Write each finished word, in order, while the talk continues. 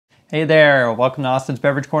Hey there, welcome to Austin's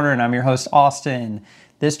Beverage Corner, and I'm your host, Austin.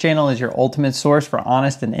 This channel is your ultimate source for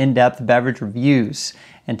honest and in-depth beverage reviews.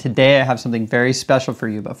 And today I have something very special for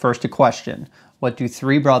you, but first a question. What do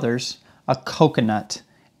three brothers, a coconut,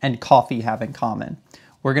 and coffee have in common?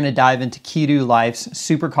 We're gonna dive into Kitu Life's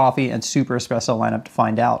Super Coffee and Super Espresso lineup to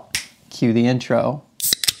find out. Cue the intro.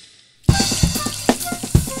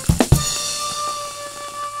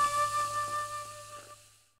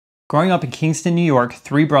 Growing up in Kingston, New York,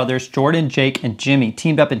 three brothers, Jordan, Jake, and Jimmy,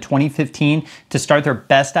 teamed up in 2015 to start their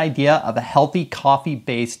best idea of a healthy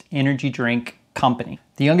coffee-based energy drink company.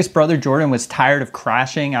 The youngest brother, Jordan, was tired of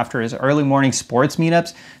crashing after his early morning sports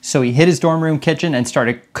meetups, so he hit his dorm room kitchen and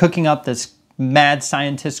started cooking up this mad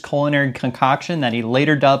scientist culinary concoction that he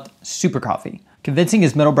later dubbed Super Coffee. Convincing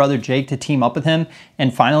his middle brother Jake to team up with him,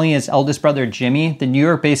 and finally his eldest brother Jimmy, the New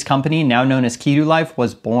York-based company now known as Kitu Life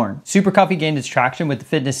was born. Super Coffee gained its traction with the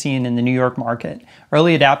fitness scene in the New York market.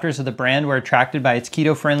 Early adapters of the brand were attracted by its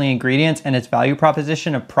keto-friendly ingredients and its value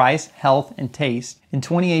proposition of price, health, and taste. In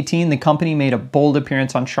 2018, the company made a bold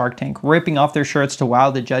appearance on Shark Tank, ripping off their shirts to wow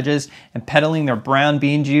the judges and peddling their brown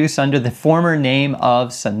bean juice under the former name of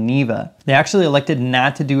Saniva. They actually elected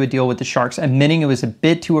not to do a deal with the Sharks, admitting it was a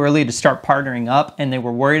bit too early to start partnering up, and they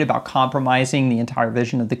were worried about compromising the entire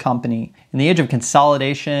vision of the company. In the age of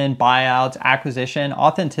consolidation, buyouts, acquisition,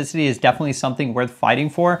 authenticity is definitely something worth fighting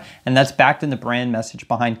for, and that's backed in the brand message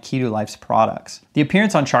behind Kitu Life's products. The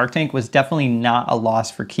appearance on Shark Tank was definitely not a loss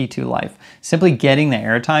for Kitu Life. Simply getting the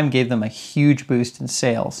airtime gave them a huge boost in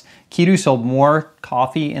sales. Kitu sold more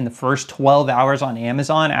coffee in the first 12 hours on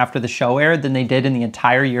Amazon after the show aired than they did in the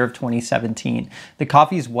entire year of 2017. The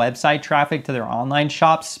coffee's website traffic to their online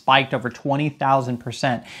shop spiked over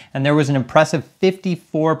 20,000%, and there was an impressive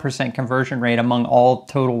 54% conversion rate among all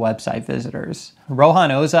total website visitors.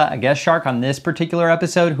 Rohan Oza, a guest shark on this particular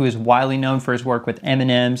episode, who is widely known for his work with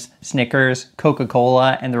M&M's, Snickers,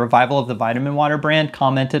 Coca-Cola, and the revival of the vitamin water brand,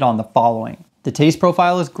 commented on the following. The taste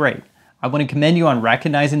profile is great. I want to commend you on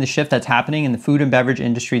recognizing the shift that's happening in the food and beverage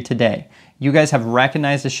industry today. You guys have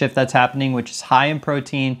recognized the shift that's happening, which is high in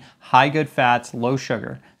protein, high good fats, low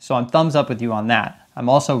sugar. So I'm thumbs up with you on that. I'm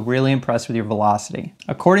also really impressed with your velocity.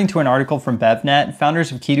 According to an article from Bevnet,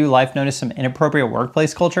 founders of Kitu Life noticed some inappropriate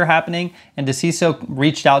workplace culture happening, and DeCiso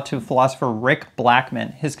reached out to philosopher Rick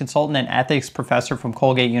Blackman, his consultant and ethics professor from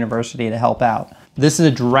Colgate University, to help out. This is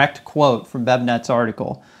a direct quote from Bevnet's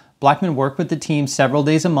article. Blackman worked with the team several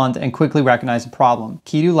days a month and quickly recognized the problem.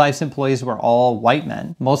 Kitu Life's employees were all white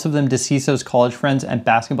men, most of them DeCiso's college friends and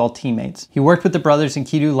basketball teammates. He worked with the brothers and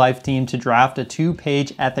Kitu Life team to draft a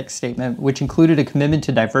 2-page ethics statement, which included a commitment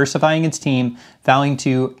to diversifying its team, vowing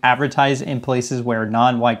to advertise in places where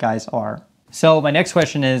non-white guys are. So my next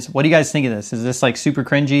question is, what do you guys think of this? Is this like super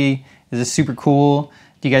cringy? Is this super cool?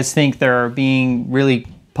 Do you guys think they're being really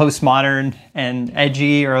postmodern and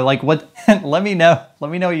edgy, or like what? Let me know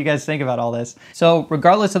what you guys think about all this. So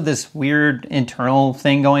regardless of this weird internal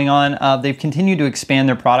thing going on, they've continued to expand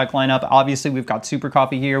their product lineup. Obviously we've got Super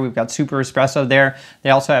Coffee here, we've got Super Espresso there. They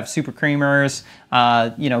also have Super Creamers,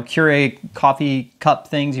 Keurig coffee cup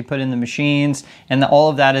things you put in the machines, and all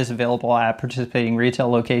of that is available at participating retail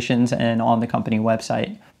locations and on the company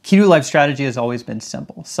website. Kitu Life's strategy has always been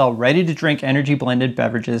simple. Sell ready-to-drink energy-blended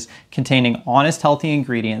beverages containing honest, healthy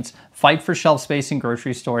ingredients, fight for shelf space in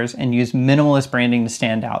grocery stores, and use minimalist branding to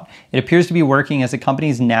stand out. It appears to be working, as the company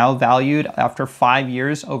is now valued, after 5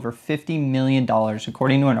 years, over $50 million,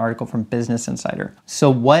 according to an article from Business Insider. So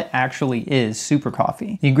what actually is Super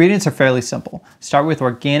Coffee? The ingredients are fairly simple. Start with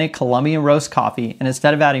organic Colombian roast coffee, and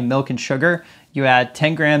instead of adding milk and sugar, you add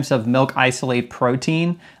 10 grams of milk isolate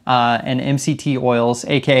protein and MCT oils,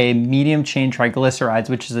 aka medium chain triglycerides,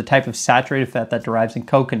 which is a type of saturated fat that derives in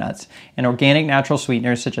coconuts, and organic natural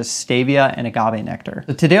sweeteners such as stevia and agave nectar.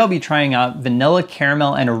 So today I'll be trying out vanilla,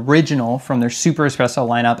 caramel, and original from their Super Espresso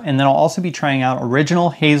lineup, and then I'll also be trying out original,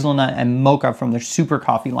 hazelnut, and mocha from their Super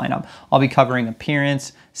Coffee lineup. I'll be covering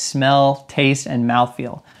appearance, smell, taste, and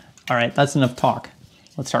mouthfeel. All right, that's enough talk.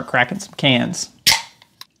 Let's start cracking some cans.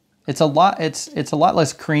 It's a lot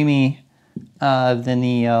less creamy than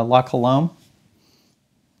the La Colombe.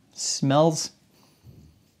 Smells,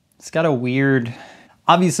 it's got a weird,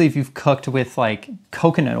 obviously if you've cooked with like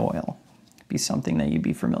coconut oil, it'd be something that you'd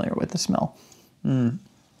be familiar with the smell.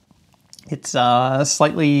 It's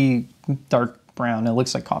slightly dark brown. It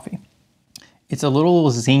looks like coffee. It's a little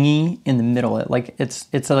zingy in the middle. It's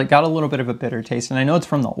got a little bit of a bitter taste, and I know it's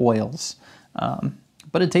from the oils,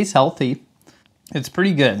 but it tastes healthy. It's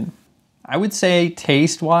pretty good. I would say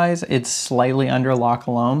taste-wise, it's slightly under La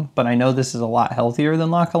Colombe, but I know this is a lot healthier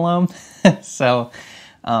than La Colombe. So,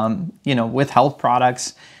 with health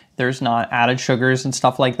products, There's not added sugars and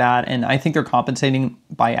stuff like that. And I think they're compensating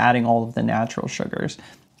by adding all of the natural sugars.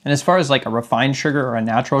 And as far as like a refined sugar or a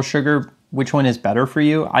natural sugar, which one is better for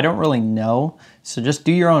you? I don't really know. So just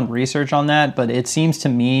do your own research on that. But it seems to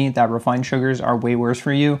me that refined sugars are way worse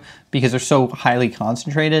for you because they're so highly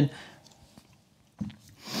concentrated.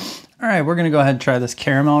 All right, we're gonna go ahead and try this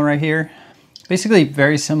caramel right here. Basically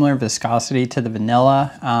very similar viscosity to the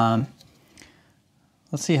vanilla.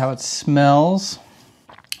 Let's see how it smells.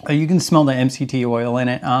 You can smell the MCT oil in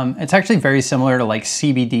it. It's actually very similar to like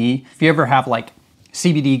CBD. If you ever have like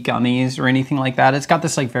CBD gummies or anything like that, it's got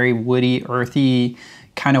this like very woody, earthy,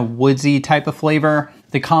 kind of woodsy type of flavor.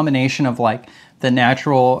 The combination of like the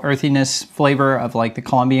natural earthiness flavor of like the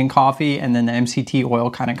Colombian coffee and then the MCT oil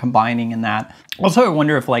kind of combining in that. Also, I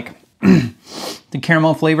wonder if like the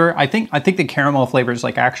caramel flavor, I think the caramel flavor is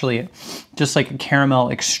like actually just like a caramel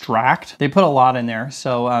extract. They put a lot in there.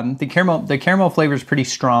 So the caramel flavor is pretty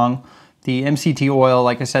strong. The MCT oil,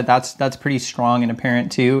 like I said, that's pretty strong and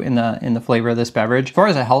apparent too in the flavor of this beverage. As far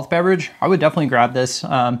as a health beverage, I would definitely grab this.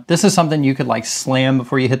 This is something you could like slam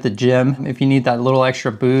before you hit the gym if you need that little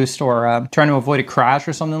extra boost or trying to avoid a crash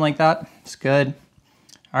or something like that. It's good.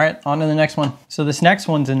 All right, on to the next one. So this next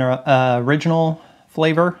one's an original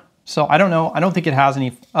flavor. So I don't know, I don't think it has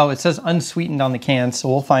any, oh, it says unsweetened on the can, so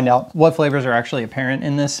we'll find out what flavors are actually apparent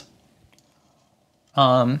in this.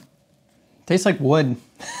 Tastes like wood.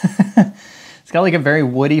 It's got like a very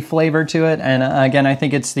woody flavor to it, and again, I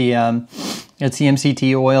think it's the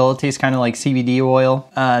MCT oil. It tastes kind of like CBD oil.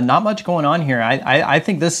 Not much going on here. I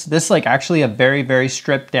think this like actually a very, very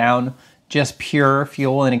stripped down, just pure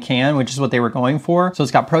fuel in a can, which is what they were going for. So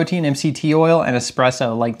it's got protein, MCT oil, and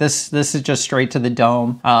espresso. Like this is just straight to the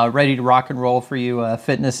dome, ready to rock and roll for you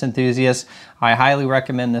fitness enthusiasts. I highly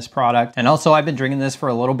recommend this product. And also I've been drinking this for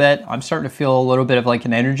a little bit. I'm starting to feel a little bit of like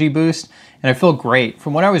an energy boost and I feel great.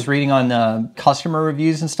 From what I was reading on customer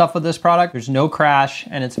reviews and stuff with this product, there's no crash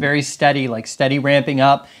and it's very steady, like steady ramping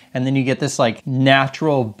up. And then you get this like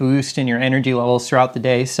natural boost in your energy levels throughout the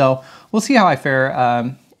day. So we'll see how I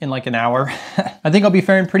fare in like an hour. I think I'll be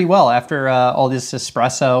faring pretty well after all this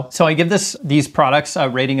espresso. So I give these products a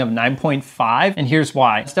rating of 9.5, and here's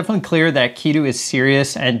why. It's definitely clear that Kitu is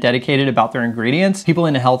serious and dedicated about their ingredients. People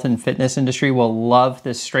in the health and fitness industry will love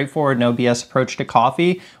this straightforward, no BS approach to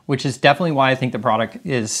coffee, which is definitely why I think the product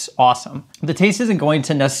is awesome. The taste isn't going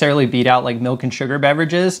to necessarily beat out like milk and sugar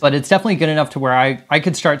beverages, but it's definitely good enough to where I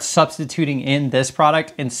could start substituting in this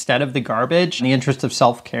product instead of the garbage in the interest of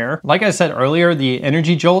self-care. Like I said earlier, the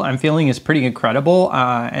energy jolt I'm feeling is pretty incredible.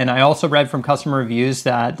 And I also read from customer reviews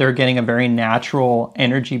that they're getting a very natural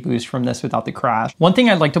energy boost from this without the crash. One thing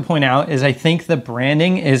I'd like to point out is I think the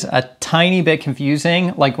branding is a tiny bit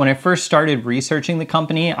confusing. Like when I first started researching the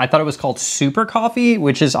company, I thought it was called Super Coffee,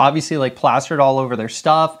 which is obviously like plastered all over their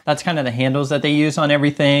stuff. That's kind of the handles that they use on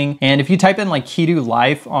everything. And if you type in like Kitu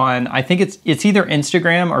Life on, I think it's either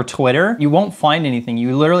Instagram or Twitter, you won't find anything.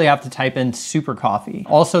 You literally have to type in Super Coffee.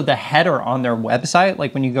 Also the header on their website,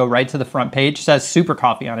 like when you go right to the front page, says Super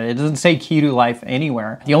Coffee on it. It doesn't say Kitu Life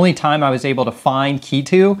anywhere. The only time I was able to find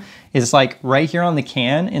Kitu is like right here on the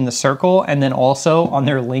can in the circle and then also on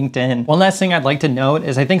their LinkedIn. One last thing I'd like to note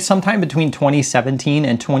is I think sometime between 2017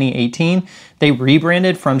 and 2018, they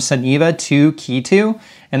rebranded from Saniva to Kitu,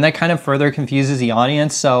 and that kind of further confuses the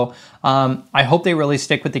audience. So I hope they really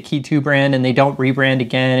stick with the Kitu brand and they don't rebrand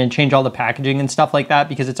again and change all the packaging and stuff like that,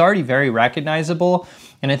 because it's already very recognizable.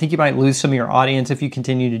 And I think you might lose some of your audience if you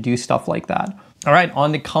continue to do stuff like that. All right,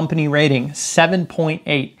 on to company rating,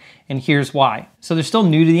 7.8. And here's why. So they're still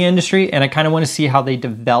new to the industry and I kind of want to see how they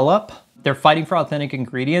develop. They're fighting for authentic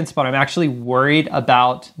ingredients, but I'm actually worried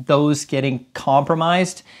about those getting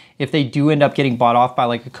compromised if they do end up getting bought off by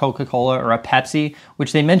like a Coca-Cola or a Pepsi,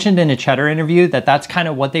 which they mentioned in a Cheddar interview that that's kind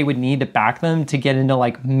of what they would need to back them to get into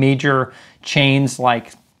like major chains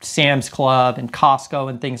like Sam's Club and Costco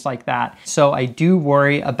and things like that. So I do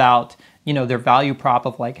worry about, you know, their value prop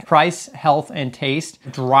of like price, health, and taste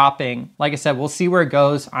dropping. Like I said, we'll see where it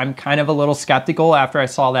goes. I'm kind of a little skeptical after I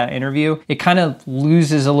saw that interview. It kind of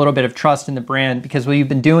loses a little bit of trust in the brand, because what you've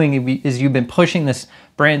been doing is you've been pushing this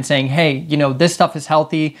brand saying, hey, you know, this stuff is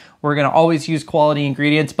healthy. We're gonna always use quality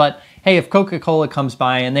ingredients, but hey, if Coca-Cola comes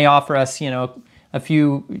by and they offer us, you know, a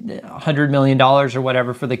few $100 million or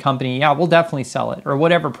whatever for the company, yeah, we'll definitely sell it, or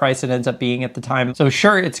whatever price it ends up being at the time. So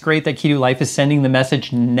sure, it's great that Kitu Life is sending the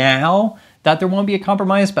message now that there won't be a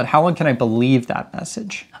compromise, but how long can I believe that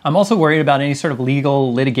message? I'm also worried about any sort of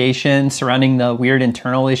legal litigation surrounding the weird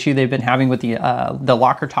internal issue they've been having with the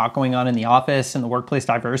locker talk going on in the office and the workplace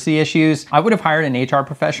diversity issues. I would have hired an HR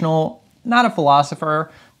professional, not a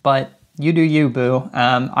philosopher, but you do you, boo.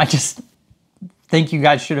 think you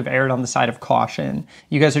guys should have erred on the side of caution.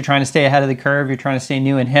 You guys are trying to stay ahead of the curve. You're trying to stay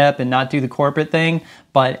new and hip and not do the corporate thing.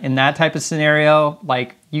 But in that type of scenario,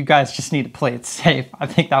 like, you guys just need to play it safe. I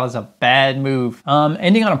think that was a bad move.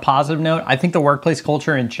 Ending on a positive note, I think the workplace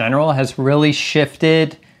culture in general has really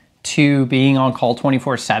shifted to being on call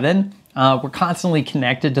 24/7. We're constantly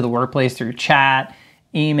connected to the workplace through chat,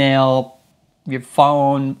 email, your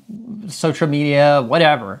phone, social media,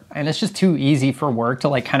 whatever. And it's just too easy for work to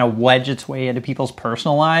like kind of wedge its way into people's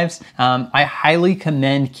personal lives. I highly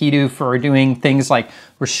commend Kitu for doing things like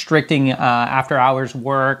restricting after hours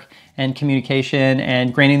work and communication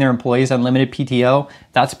and granting their employees unlimited PTO.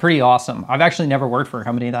 That's pretty awesome. I've actually never worked for a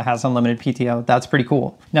company that has unlimited PTO. That's pretty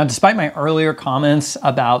cool. Now, despite my earlier comments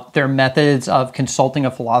about their methods of consulting a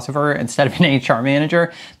philosopher instead of an HR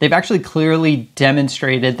manager, they've actually clearly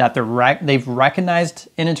demonstrated that they've recognized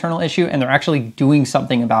an internal issue and they're actually doing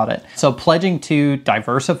something about it. So pledging to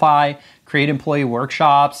diversify, create employee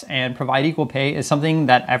workshops, and provide equal pay is something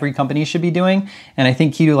that every company should be doing. And I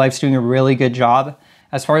think Kitu Life's doing a really good job.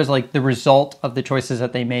 As far as like the result of the choices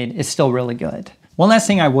that they made is still really good. One last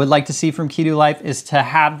thing I would like to see from Kitu Life is to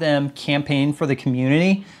have them campaign for the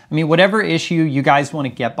community. I mean, whatever issue you guys want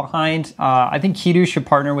to get behind, I think Kitu should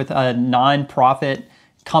partner with a non-profit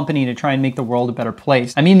company to try and make the world a better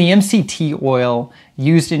place. I mean, the MCT oil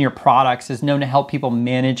used in your products is known to help people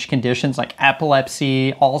manage conditions like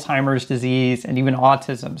epilepsy, Alzheimer's disease, and even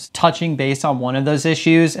autism. Touching base on one of those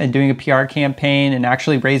issues and doing a PR campaign and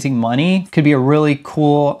actually raising money could be a really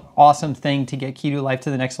cool, awesome thing to get Kitu Life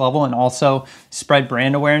to the next level and also spread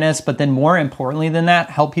brand awareness. But then more importantly than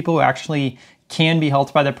that, help people who actually can be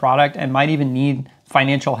helped by the product and might even need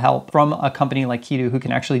financial help from a company like Kitu who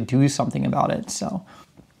can actually do something about it. So,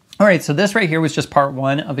 all right, so this right here was just part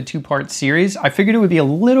one of a two-part series. I figured it would be a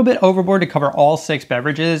little bit overboard to cover all 6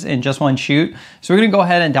 beverages in just one shoot. So we're gonna go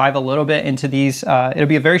ahead and dive a little bit into these. It'll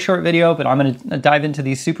be a very short video, but I'm gonna dive into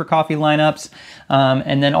these super coffee lineups.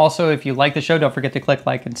 And then also, if you like the show, don't forget to click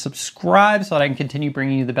like and subscribe so that I can continue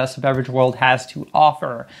bringing you the best the beverage world has to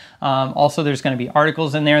offer. Also, there's gonna be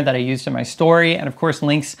articles in there that I used in my story, and of course,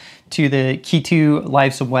 links to the Kitu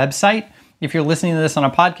Life's website. If you're listening to this on a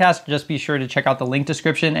podcast, just be sure to check out the link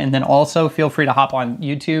description. And then also feel free to hop on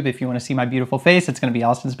YouTube if you want to see my beautiful face. It's going to be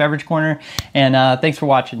Austin's Beverage Corner. And thanks for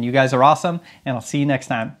watching. You guys are awesome. And I'll see you next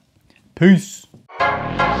time. Peace.